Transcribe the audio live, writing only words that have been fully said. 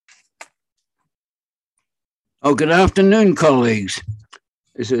Oh, good afternoon, colleagues.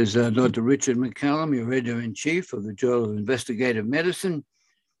 This is Dr. Richard McCallum, your editor-in-chief of the Journal of Investigative Medicine,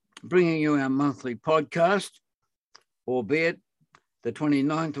 bringing you our monthly podcast, albeit the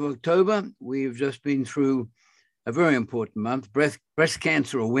 29th of October. We've just been through a very important month, Breast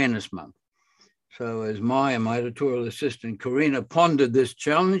Cancer Awareness Month. So as my editorial assistant, Karina, pondered this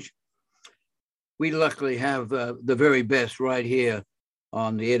challenge, we luckily have the very best right here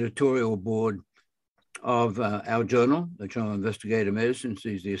on the editorial board of our journal, the Journal of Investigative Medicine.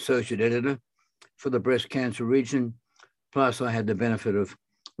 She's the associate editor for the breast cancer region. Plus, I had the benefit of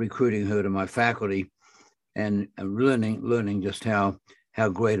recruiting her to my faculty and learning just how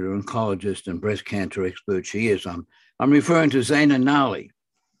great an oncologist and breast cancer expert she is. I'm referring to Zaina Nali,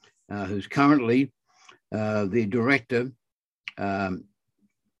 who's currently the director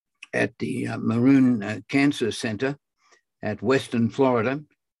at the Maroon Cancer Center at Western Florida,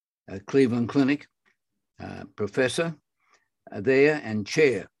 Cleveland Clinic. Professor there and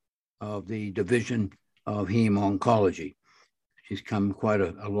chair of the Division of Heme Oncology. She's come quite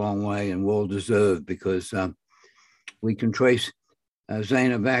a long way and well-deserved because we can trace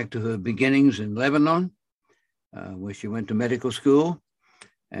Zaina back to her beginnings in Lebanon, where she went to medical school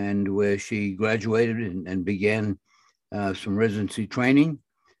and where she graduated and began some residency training.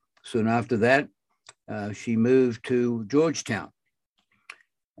 Soon after that, she moved to Georgetown.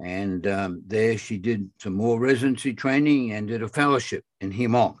 And there she did some more residency training and did a fellowship in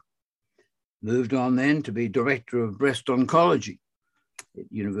Heme. Moved on then to be director of breast oncology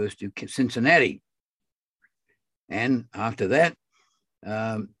at University of Cincinnati. And after that,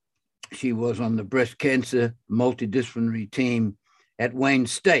 she was on the breast cancer multidisciplinary team at Wayne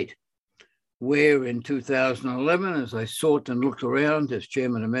State, where in 2011, as I sought and looked around as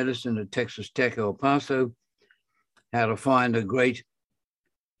chairman of medicine at Texas Tech El Paso, how to find a great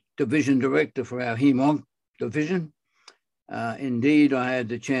division director for our Heme division. Indeed, I had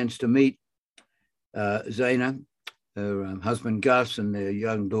the chance to meet Zaina, her husband Gus, and their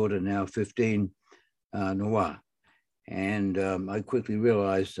young daughter, now 15, Noah. And I quickly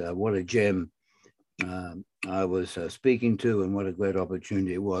realized what a gem I was speaking to and what a great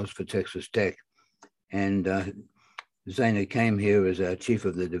opportunity it was for Texas Tech. And Zaina came here as our chief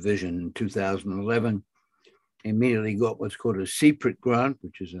of the division in 2011. Immediately got what's called a CPRIT grant,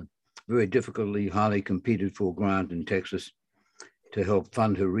 which is a very difficultly, highly competed for grant in Texas to help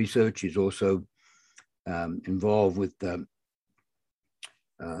fund her research. She's also involved with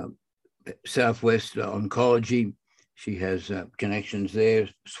Southwest Oncology. She has connections there,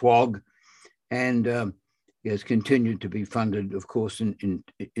 SWOG, and has continued to be funded, of course,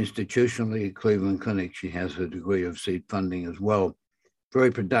 institutionally at Cleveland Clinic. She has her degree of seed funding as well. Very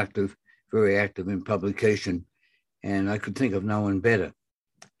productive, very active in publication. And I could think of no one better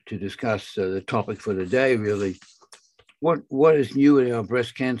to discuss the topic for today, really. What is new in our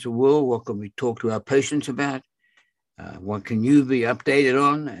breast cancer world? What can we talk to our patients about? What can you be updated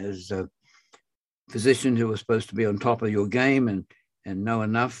on as a physician who are supposed to be on top of your game and know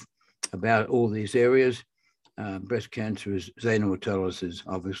enough about all these areas? Breast cancer, as Zaina will tell us, is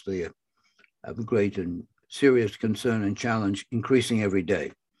obviously a great and serious concern and challenge, increasing every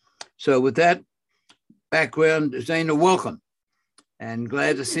day. So with that background, Zaina, welcome, and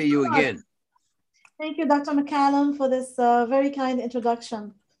glad to see you again. Thank you, Dr. McCallum, for this very kind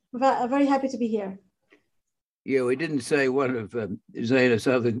introduction. Very happy to be here. Yeah, we didn't say one of Zaina's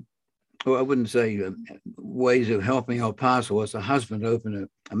other, well, I wouldn't say ways of helping El Paso was her husband opened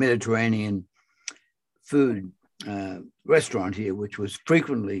a Mediterranean food restaurant here, which was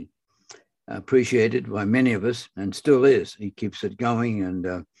frequently appreciated by many of us and still is. He keeps it going,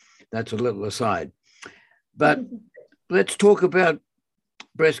 and that's a little aside. But let's talk about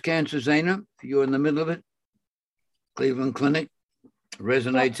breast cancer, Zaina. You're in the middle of it. Cleveland Clinic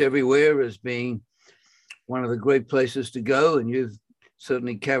resonates everywhere as being one of the great places to go, and you've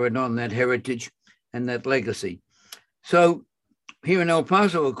certainly carried on that heritage and that legacy. So here in El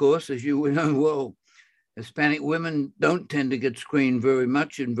Paso, of course, as you know well, Hispanic women don't tend to get screened very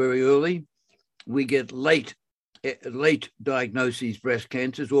much and very early. We get late diagnoses breast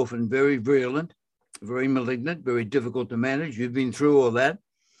cancers, often very virulent, very malignant, very difficult to manage. You've been through all that.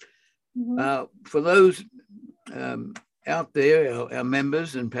 Mm-hmm. For those out there, our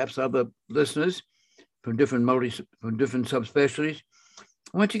members and perhaps other listeners from different subspecialties,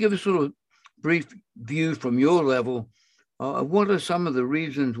 I want you to give a sort of brief view from your level. What are some of the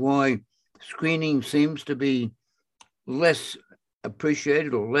reasons why screening seems to be less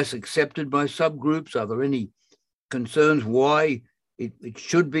appreciated or less accepted by subgroups? Are there any concerns why it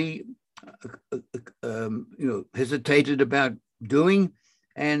should be hesitated about doing?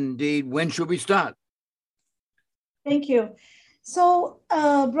 And indeed, when should we start? Thank you. So,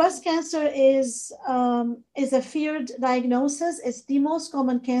 breast cancer is a feared diagnosis. It's the most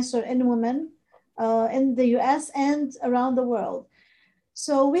common cancer in women in the US and around the world.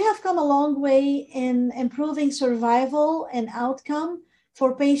 So, we have come a long way in improving survival and outcome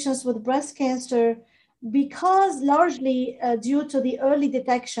for patients with breast cancer because largely due to the early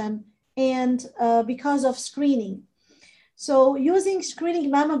detection and because of screening. So using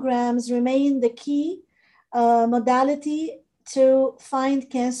screening mammograms remain the key modality to find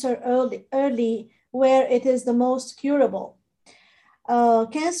cancer early where it is the most curable.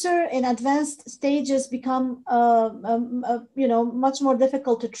 Cancer in advanced stages become much more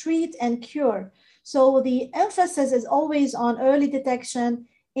difficult to treat and cure. So the emphasis is always on early detection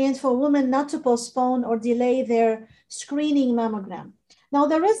and for women not to postpone or delay their screening mammogram. Now,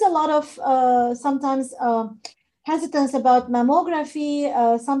 there is a lot of sometimes hesitance about mammography.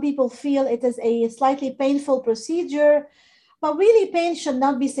 Some people feel it is a slightly painful procedure, but really pain should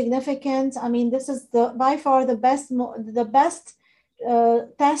not be significant. I mean, this is by far the best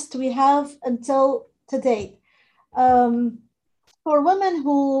test we have until today. For women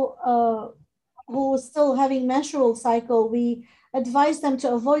who still having menstrual cycle, we advise them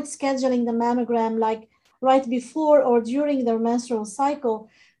to avoid scheduling the mammogram like right before or during their menstrual cycle.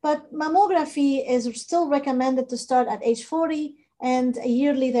 But mammography is still recommended to start at age 40 and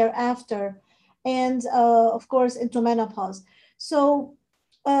yearly thereafter, and of course into menopause. So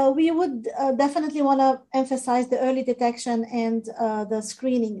we would definitely want to emphasize the early detection and the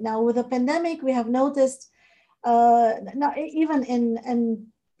screening. Now, with the pandemic, we have noticed, not even in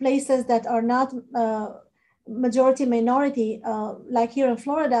places that are not majority minority, like here in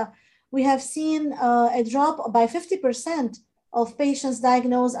Florida, we have seen a drop by 50% of patients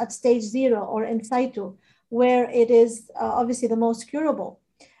diagnosed at stage 0 or in situ, where it is obviously the most curable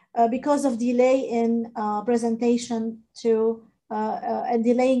because of delay in presentation to and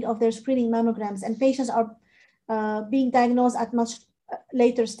delaying of their screening mammograms. And patients are being diagnosed at much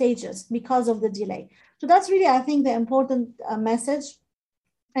later stages because of the delay. So that's really, I think, the important message.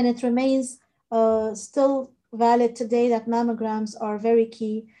 And it remains still valid today that mammograms are very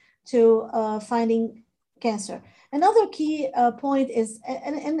key to finding cancer. Another key point is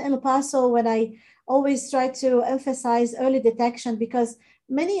in El Paso, when I always try to emphasize early detection, because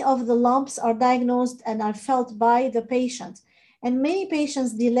many of the lumps are diagnosed and are felt by the patient. And many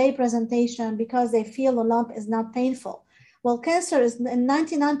patients delay presentation because they feel the lump is not painful. Well, cancer is in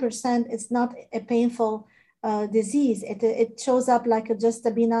 99%, it's not a painful disease. It shows up like just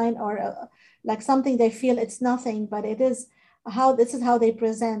a benign or like something they feel it's nothing, but this is how they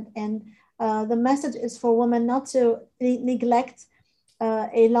present. And the message is for women not to neglect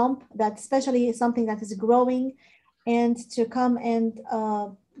a lump, that especially something that is growing, and to come and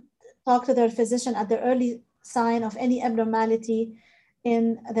talk to their physician at the early sign of any abnormality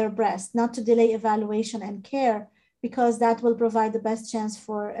in their breast, not to delay evaluation and care, because that will provide the best chance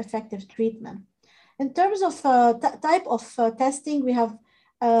for effective treatment. In terms of type of testing, we have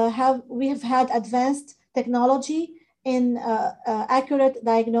had advanced technology in accurate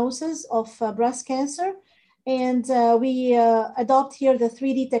diagnosis of breast cancer, and we adopt here the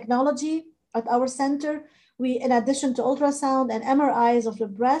 3D technology at our center. We, in addition to ultrasound and MRIs of the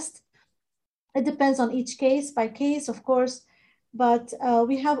breast, it depends on each case by case, of course, but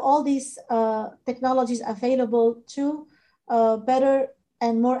we have all these technologies available to better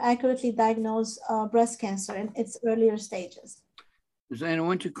and more accurately diagnose breast cancer in its earlier stages. Zane, I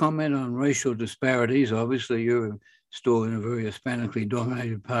want to comment on racial disparities. Obviously, you're still in a very Hispanically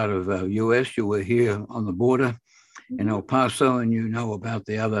dominated part of the US. You were here on the border in El Paso, and you know about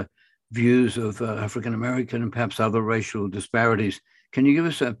the other views of African American and perhaps other racial disparities. Can you give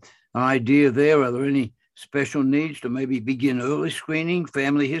us an idea there? Are there any special needs to maybe begin early screening,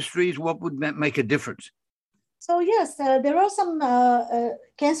 family histories? What would make a difference? So yes, there are some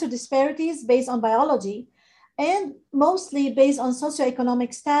cancer disparities based on biology and mostly based on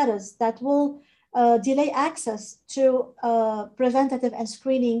socioeconomic status that will delay access to preventative and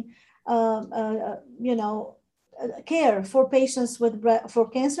screening care for patients for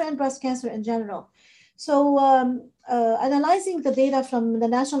cancer and breast cancer in general. So analyzing the data from the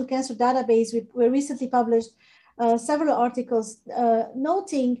National Cancer Database, we recently published several articles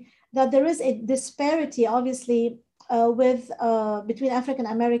noting that there is a disparity, obviously, between African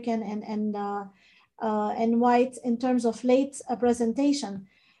American and white in terms of late presentation.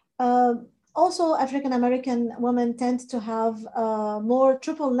 Also, African American women tend to have more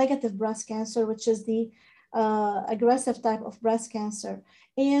triple negative breast cancer, which is the aggressive type of breast cancer,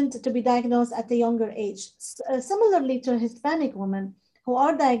 and to be diagnosed at a younger age. Similarly to Hispanic women who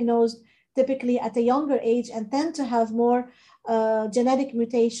are diagnosed typically at a younger age and tend to have more genetic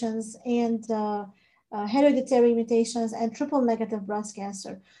mutations and hereditary mutations and triple negative breast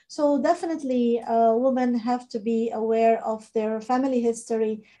cancer. So definitely women have to be aware of their family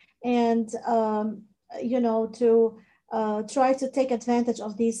history and, to try to take advantage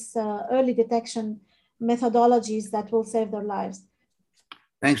of these early detection methodologies that will save their lives.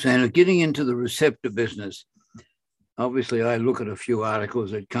 Thanks, Anna. Getting into the receptor business, obviously I look at a few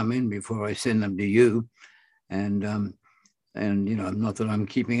articles that come in before I send them to you. And not that I'm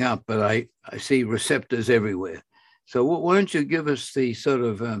keeping up, but I see receptors everywhere. So why don't you give us the sort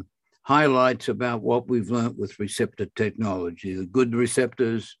of highlights about what we've learned with receptor technology, the good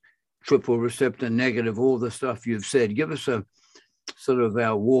receptors, triple receptor, negative, all the stuff you've said. Give us a sort of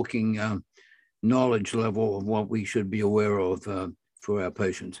our walking knowledge level of what we should be aware of for our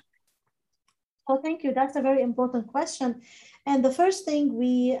patients. Oh, thank you. That's a very important question. And the first thing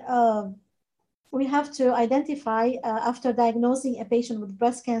we have to identify after diagnosing a patient with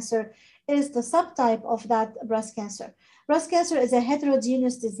breast cancer is the subtype of that breast cancer. Breast cancer is a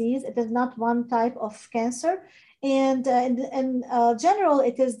heterogeneous disease. It is not one type of cancer. And in general,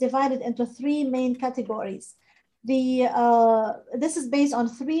 it is divided into three main categories. This is based on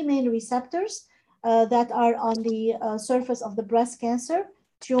three main receptors that are on the surface of the breast cancer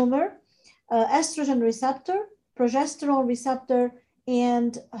tumor: estrogen receptor, progesterone receptor,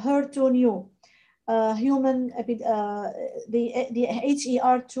 and HER2/neu. The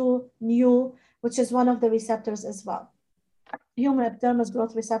HER2/neu, which is one of the receptors as well. Human epidermis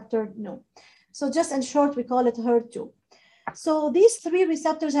growth receptor (neu). So just in short, we call it HER2. So these three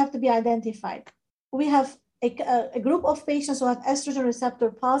receptors have to be identified. We have a group of patients who have estrogen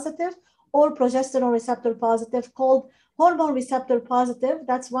receptor positive or progesterone receptor positive called hormone receptor positive.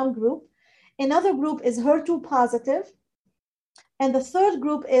 That's one group. Another group is HER2 positive. And the third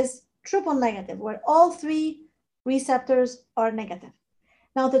group is triple negative, where all three receptors are negative.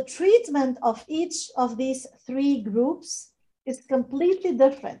 Now, the treatment of each of these three groups is completely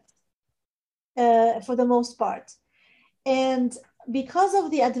different for the most part. And because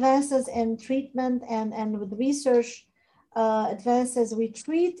of the advances in treatment and with research advances, we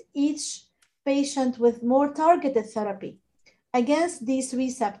treat each patient with more targeted therapy against these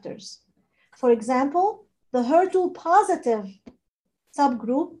receptors. For example, the HER2 positive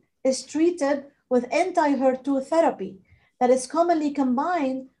subgroup is treated with anti-HER2 therapy that is commonly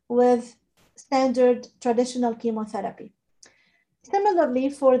combined with standard traditional chemotherapy. Similarly,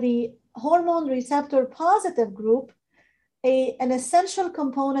 for the hormone receptor positive group, an essential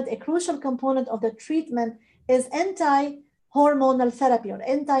component, a crucial component of the treatment is anti-hormonal therapy or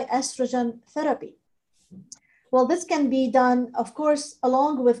anti-estrogen therapy. Well, this can be done, of course,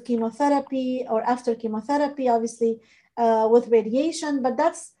 along with chemotherapy or after chemotherapy, obviously, with radiation, but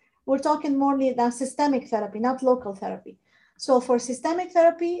we're talking more than systemic therapy, not local therapy. So for systemic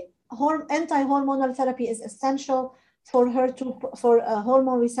therapy, anti-hormonal therapy is essential for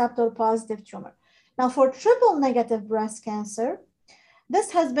hormone receptor positive tumor. Now, for triple negative breast cancer,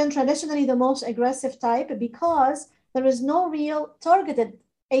 this has been traditionally the most aggressive type because there is no real targeted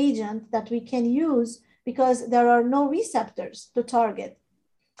agent that we can use because there are no receptors to target.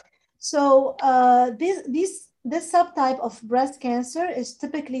 So this subtype of breast cancer is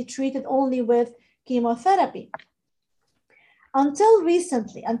typically treated only with chemotherapy. Until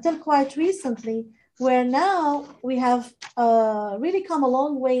quite recently, where now we have really come a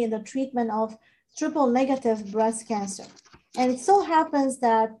long way in the treatment of triple negative breast cancer. And it so happens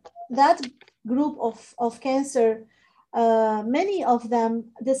that that group of cancer, many of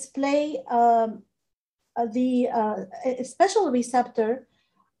them display a special receptor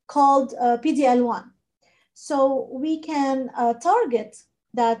called PD-L1. So we can target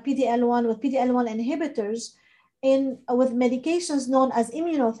that PD-L1 with PD-L1 inhibitors with medications known as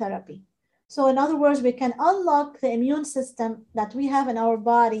immunotherapy. So in other words, we can unlock the immune system that we have in our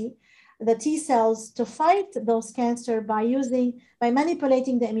body, the T cells, to fight those cancer by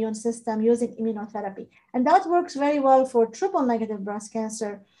manipulating the immune system using immunotherapy. And that works very well for triple negative breast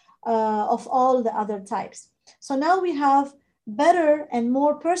cancer of all the other types. So now we have better and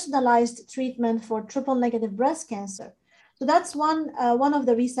more personalized treatment for triple negative breast cancer. So that's one of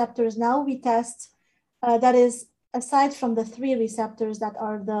the receptors now we test that is aside from the three receptors that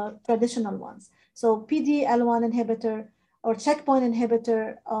are the traditional ones. So PD-L1 inhibitor or checkpoint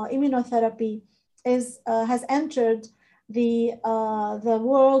inhibitor immunotherapy has entered the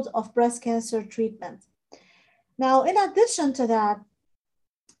world of breast cancer treatment. Now, in addition to that,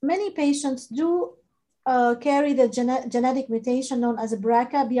 many patients do carry the genetic mutation known as a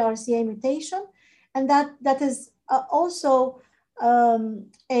BRCA mutation, and that is also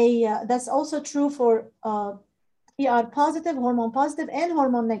That's also true for ER positive, hormone positive, and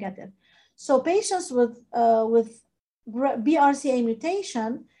hormone negative. So patients with BRCA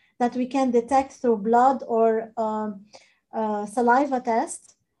mutation that we can detect through blood or saliva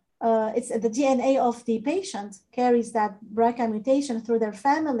test, it's the DNA of the patient carries that BRCA mutation through their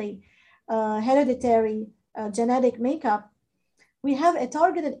family, hereditary genetic makeup. We have a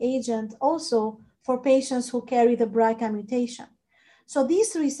targeted agent also for patients who carry the BRCA mutation. So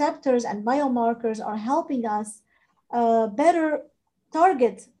these receptors and biomarkers are helping us better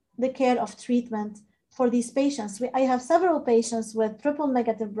target the care of treatment for these patients. I have several patients with triple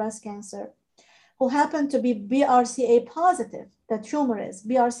negative breast cancer who happen to be BRCA positive, the tumor is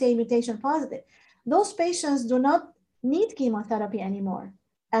BRCA mutation positive. Those patients do not need chemotherapy anymore,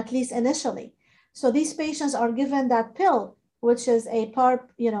 at least initially. So these patients are given that pill, which is a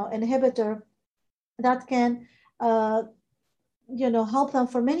PARP, inhibitor that can, help them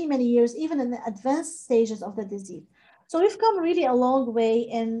for many, many years, even in the advanced stages of the disease. So we've come really a long way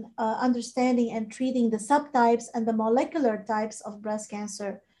in understanding and treating the subtypes and the molecular types of breast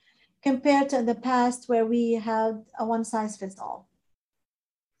cancer compared to the past where we had a one-size-fits-all.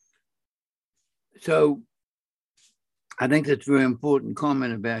 So I think that's a very important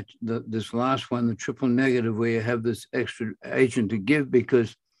comment about this last one, the triple negative, where you have this extra agent to give,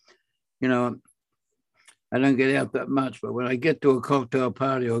 because, I don't get out that much, but when I get to a cocktail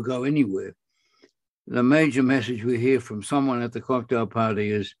party or go anywhere, the major message we hear from someone at the cocktail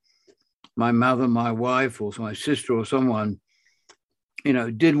party is my mother, my wife, or my sister or someone,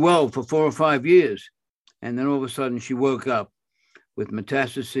 did well for 4 or 5 years. And then all of a sudden she woke up with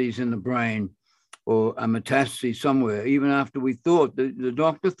metastases in the brain or a metastasis somewhere, even after we thought, the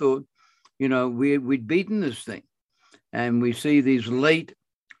doctor thought, we'd beaten this thing. And we see these late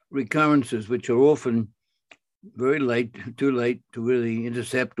recurrences, which are often very late, too late to really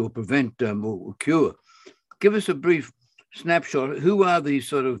intercept or prevent or cure. Give us a brief snapshot. Who are these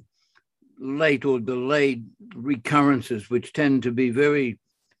sort of late or delayed recurrences, which tend to be very,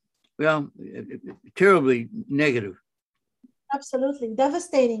 terribly negative? Absolutely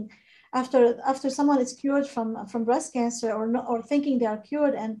devastating. After someone is cured from breast cancer or thinking they are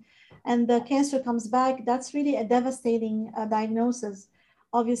cured and the cancer comes back, that's really a devastating diagnosis,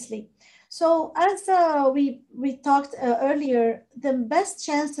 obviously. So as we talked earlier, the best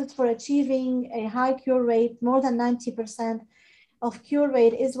chances for achieving a high cure rate, more than 90% of cure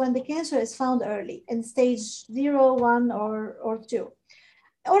rate, is when the cancer is found early in stage 0, 1, or 2.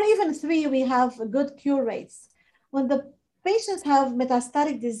 Or even 3, we have good cure rates. When the patients have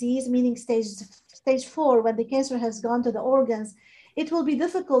metastatic disease, meaning stage 4, when the cancer has gone to the organs, it will be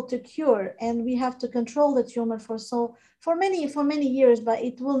difficult to cure, and we have to control the tumor for many years, but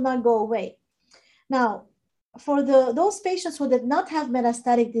it will not go away. Now, for those patients who did not have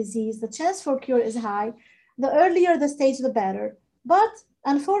metastatic disease, the chance for cure is high. The earlier the stage, the better. But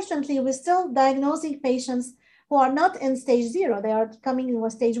unfortunately, we're still diagnosing patients who are not in stage 0. They are coming in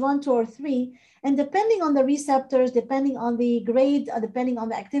with stage 1, 2, or 3. And depending on the receptors, depending on the grade, depending on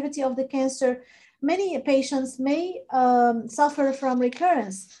the activity of the cancer, many patients may suffer from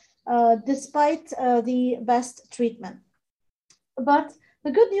recurrence despite the best treatment. But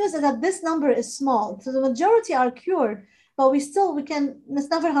the good news is that this number is small. So the majority are cured, but it's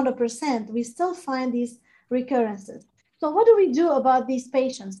never 100%. We still find these recurrences. So what do we do about these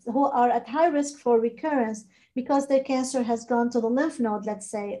patients who are at high risk for recurrence because their cancer has gone to the lymph node, let's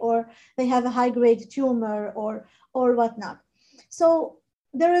say, or they have a high-grade tumor or whatnot? So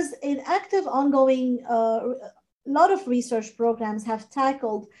there is an active ongoing, lot of research programs have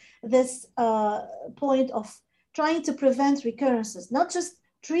tackled this point of trying to prevent recurrences, not just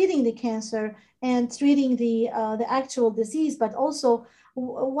treating the cancer and treating the actual disease, but also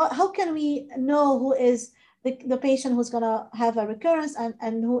how can we know who is the patient who's going to have a recurrence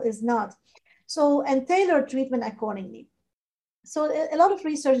and who is not. So, and tailor treatment accordingly. So a lot of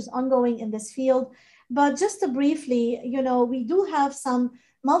research is ongoing in this field, but just to briefly, we do have some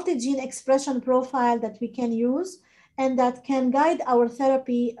multi-gene expression profile that we can use and that can guide our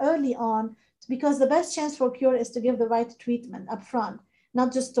therapy early on, because the best chance for cure is to give the right treatment upfront,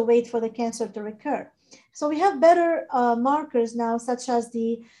 not just to wait for the cancer to recur. So we have better markers now, such as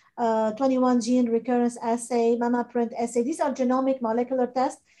the 21 gene recurrence assay, MammaPrint assay. These are genomic molecular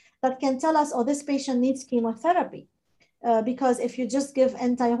tests that can tell us, oh, this patient needs chemotherapy. Because if you just give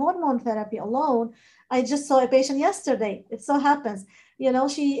anti-hormone therapy alone, I just saw a patient yesterday. It so happens,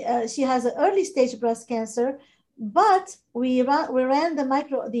 she has an early stage breast cancer, but we ran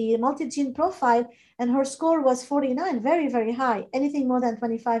the multi-gene profile, and her score was 49, very, very high. Anything more than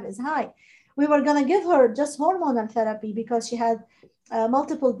 25 is high. We were going to give her just hormonal therapy because she had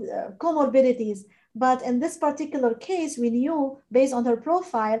multiple comorbidities. But in this particular case, we knew based on her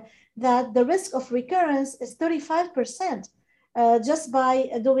profile that the risk of recurrence is 35% just by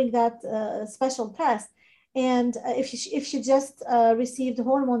doing that special test. And if she just received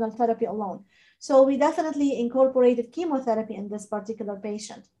hormonal therapy alone. So we definitely incorporated chemotherapy in this particular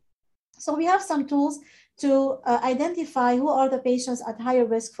patient. So we have some tools to identify who are the patients at higher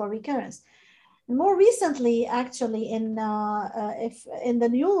risk for recurrence. More recently, actually, in the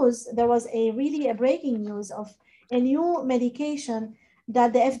news, there was a breaking news of a new medication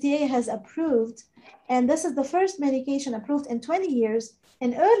that the FDA has approved. And this is the first medication approved in 20 years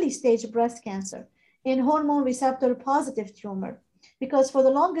in early stage breast cancer in hormone receptor positive tumor. Because for the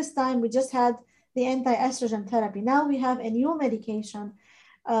longest time, we just had the anti-estrogen therapy. Now we have a new medication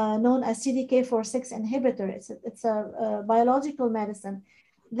known as CDK4/6 inhibitor. It's a biological medicine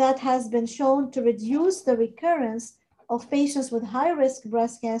that has been shown to reduce the recurrence of patients with high-risk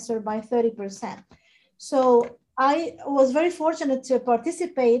breast cancer by 30%. So I was very fortunate to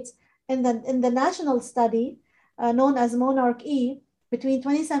participate in the national study known as MONARCH-E between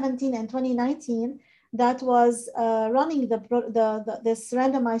 2017 and 2019 that was running this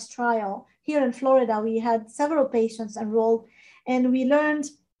randomized trial here in Florida. We had several patients enrolled, and we learned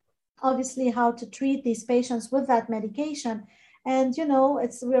obviously how to treat these patients with that medication. And, you know,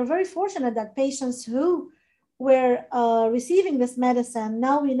 we're very fortunate that patients who were receiving this medicine,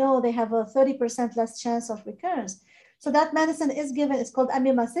 now we know they have a 30% less chance of recurrence. So that medicine is given, it's called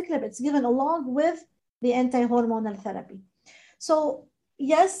abemaciclib. It's given along with the anti-hormonal therapy. So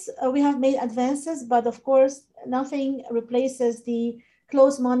yes, we have made advances, but of course, nothing replaces the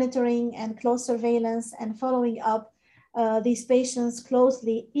close monitoring and close surveillance and following up these patients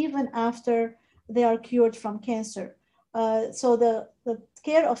closely, even after they are cured from cancer. So the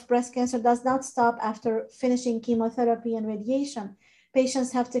care of breast cancer does not stop after finishing chemotherapy and radiation.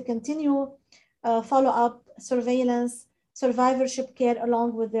 Patients have to continue follow-up, surveillance, survivorship care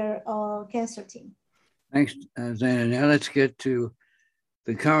along with their cancer team. Thanks, Zeina. Now let's get to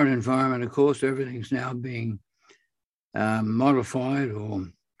the current environment. Of course, everything's now being modified or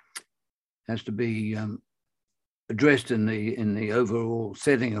has to be addressed in the overall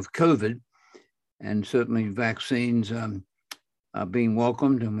setting of COVID. And certainly vaccines are being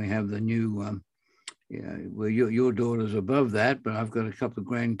welcomed, and we have the new, well, your daughter's above that, but I've got a couple of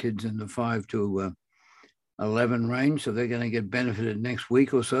grandkids in the 5 to 11 range, so they're going to get benefited next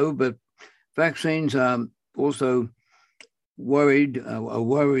week or so. But vaccines are also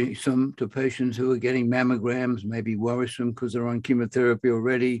worrisome to patients who are getting mammograms, maybe worrisome because they're on chemotherapy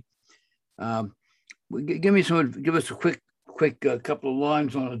already. Give us a quick couple of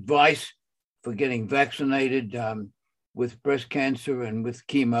lines on advice for getting vaccinated with breast cancer and with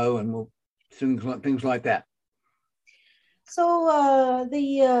chemo and things like that. So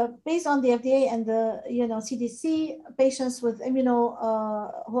based on the FDA and the CDC, patients with who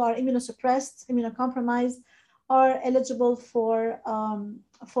are immunosuppressed, immunocompromised, are eligible for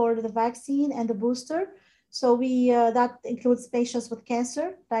the vaccine and the booster. So that includes patients with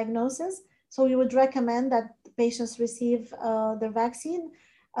cancer diagnosis. So we would recommend that patients receive their vaccine.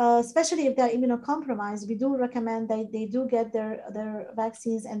 Especially if they're immunocompromised, we do recommend that they do get their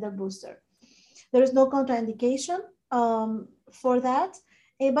vaccines and their booster. There is no contraindication for that,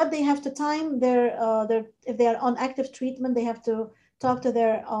 but they have to time their if they are on active treatment, they have to talk to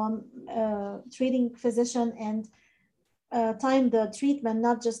their treating physician and time the treatment,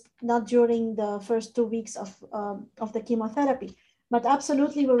 not during the first 2 weeks of the chemotherapy. But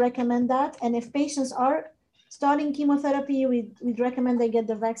absolutely, we recommend that. And if patients are starting chemotherapy, we'd recommend they get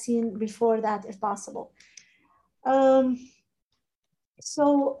the vaccine before that if possible.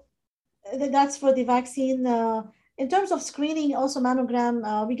 So that's for the vaccine. In terms of screening, also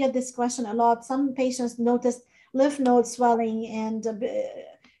mammogram, we get this question a lot. Some patients notice lymph node swelling, and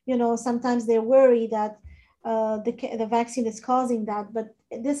sometimes they worry that the vaccine is causing that, but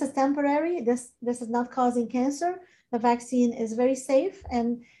this is temporary. This is not causing cancer. The vaccine is very safe,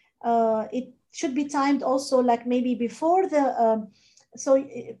 and it should be timed also, like maybe before the, so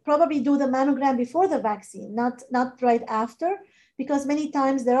probably do the mammogram before the vaccine, not right after, because many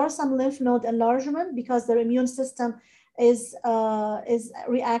times there are some lymph node enlargement because their immune system is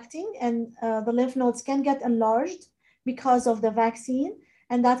reacting, and the lymph nodes can get enlarged because of the vaccine,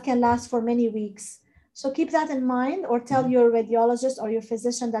 and that can last for many weeks. So keep that in mind, or tell your radiologist or your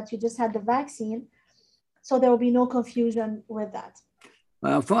physician that you just had the vaccine, so there will be no confusion with that.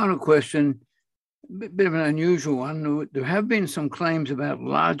 Final question. Bit of an unusual one. There have been some claims about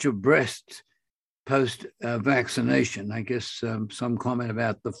larger breasts post-vaccination. I guess some comment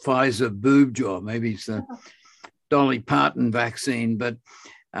about the Pfizer boob job. Maybe it's the Dolly Parton vaccine. But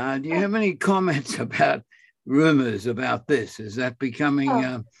do you have any comments about rumors about this? Is that becoming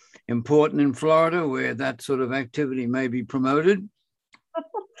important in Florida, where that sort of activity may be promoted?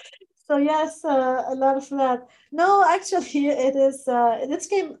 So yes, a lot of that. No, actually, it is. This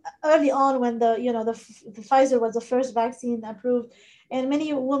came early on when the Pfizer was the first vaccine approved, and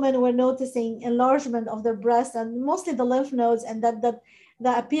many women were noticing enlargement of their breasts and mostly the lymph nodes, and that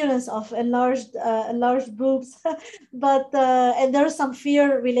the appearance of enlarged boobs. But and there's some fear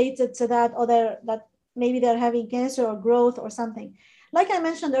related to that, or that maybe they're having cancer or growth or something. Like I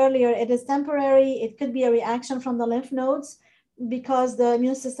mentioned earlier, it is temporary. It could be a reaction from the lymph nodes, because the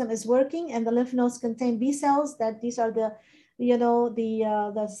immune system is working, and the lymph nodes contain B cells. That these are the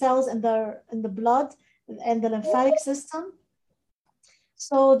cells in the blood and the lymphatic system.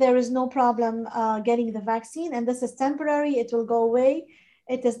 So there is no problem getting the vaccine, and this is temporary. It will go away.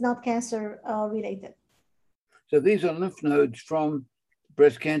 It is not cancer related. So these are lymph nodes from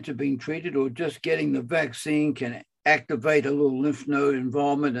breast cancer being treated, or just getting the vaccine can activate a little lymph node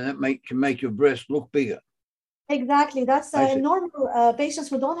involvement, and that can make your breast look bigger? Exactly. That's normal patients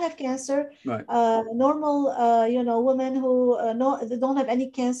who don't have cancer, right. Normal, women who they don't have any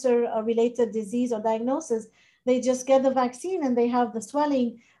cancer-related disease or diagnosis. They just get the vaccine and they have the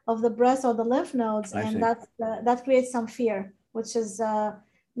swelling of the breast or the lymph nodes, and that creates some fear, which is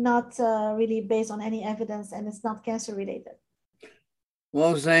not really based on any evidence, and it's not cancer-related.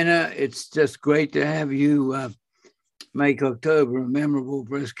 Well, Zeina, it's just great to have you make October a memorable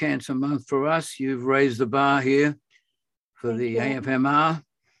breast cancer month for us. You've raised the bar here for the AFMR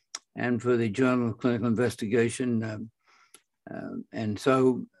and for the Journal of Clinical Investigation. And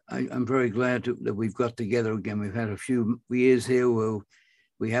so I'm very glad that we've got together again. We've had a few years here where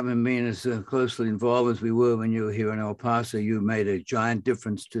we haven't been as closely involved as we were when you were here in El Paso. You made a giant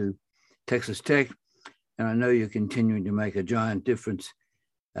difference to Texas Tech, and I know you're continuing to make a giant difference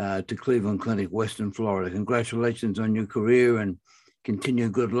to Cleveland Clinic, Western Florida. Congratulations on your career, and continue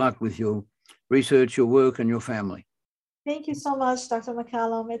good luck with your research, your work, and your family. Thank you so much, Dr.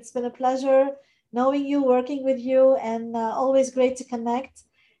 McCallum. It's been a pleasure knowing you, working with you, and always great to connect.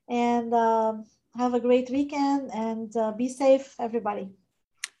 And have a great weekend, and be safe, everybody.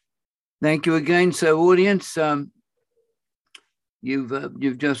 Thank you again. So, audience,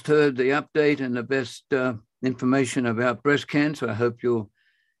 you've just heard the update and the best information about breast cancer. I hope you'll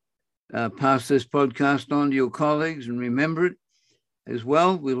pass this podcast on to your colleagues and remember it as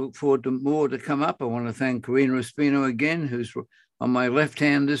well. We look forward to more to come up. I want to thank Karina Espino again, who's on my left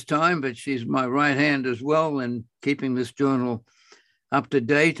hand this time, but she's my right hand as well, and keeping this journal up to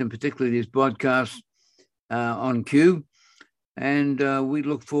date, and particularly these podcasts on cue. And we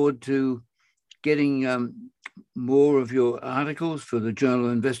look forward to getting more of your articles for the Journal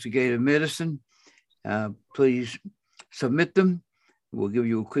of Investigative Medicine. Please submit them. We'll give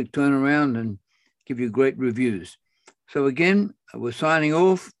you a quick turnaround and give you great reviews. So again, we're signing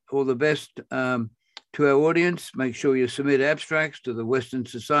off. All the best to our audience. Make sure you submit abstracts to the Western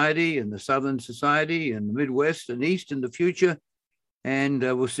Society and the Southern Society and the Midwest and East in the future. And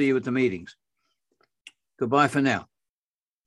we'll see you at the meetings. Goodbye for now.